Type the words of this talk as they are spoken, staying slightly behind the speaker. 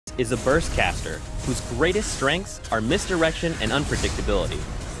Countess is a burst caster, whose greatest strengths are misdirection and unpredictability.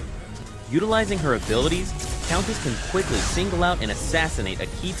 Utilizing her abilities, Countess can quickly single out and assassinate a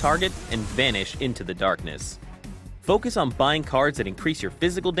key target and vanish into the darkness. Focus on buying cards that increase your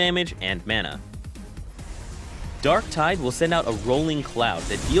physical damage and mana. Dark Tide will send out a rolling cloud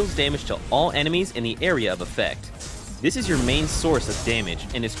that deals damage to all enemies in the area of effect. This is your main source of damage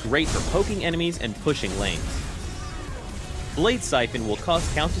and is great for poking enemies and pushing lanes. Blade Siphon will cause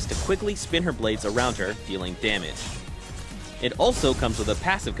Countess to quickly spin her blades around her, dealing damage. It also comes with a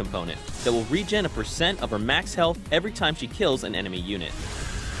passive component that will regen a % of her max health every time she kills an enemy unit.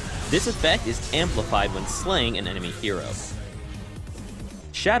 This effect is amplified when slaying an enemy hero.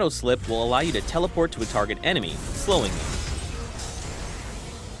 Shadow Slip will allow you to teleport to a target enemy, slowing them.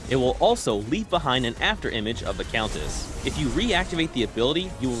 It will also leave behind an after image of the Countess. If you reactivate the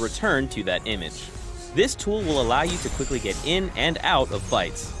ability, you will return to that image. This tool will allow you to quickly get in and out of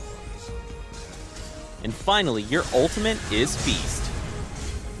fights. And finally, your ultimate is Feast.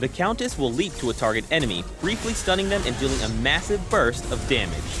 The Countess will leap to a target enemy, briefly stunning them and dealing a massive burst of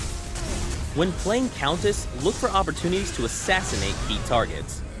damage. When playing Countess, look for opportunities to assassinate key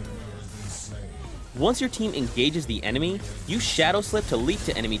targets. Once your team engages the enemy, use Shadow Slip to leap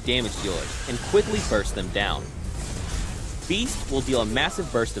to enemy damage dealers and quickly burst them down. Feast will deal a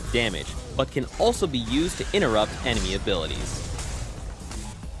massive burst of damage, but can also be used to interrupt enemy abilities.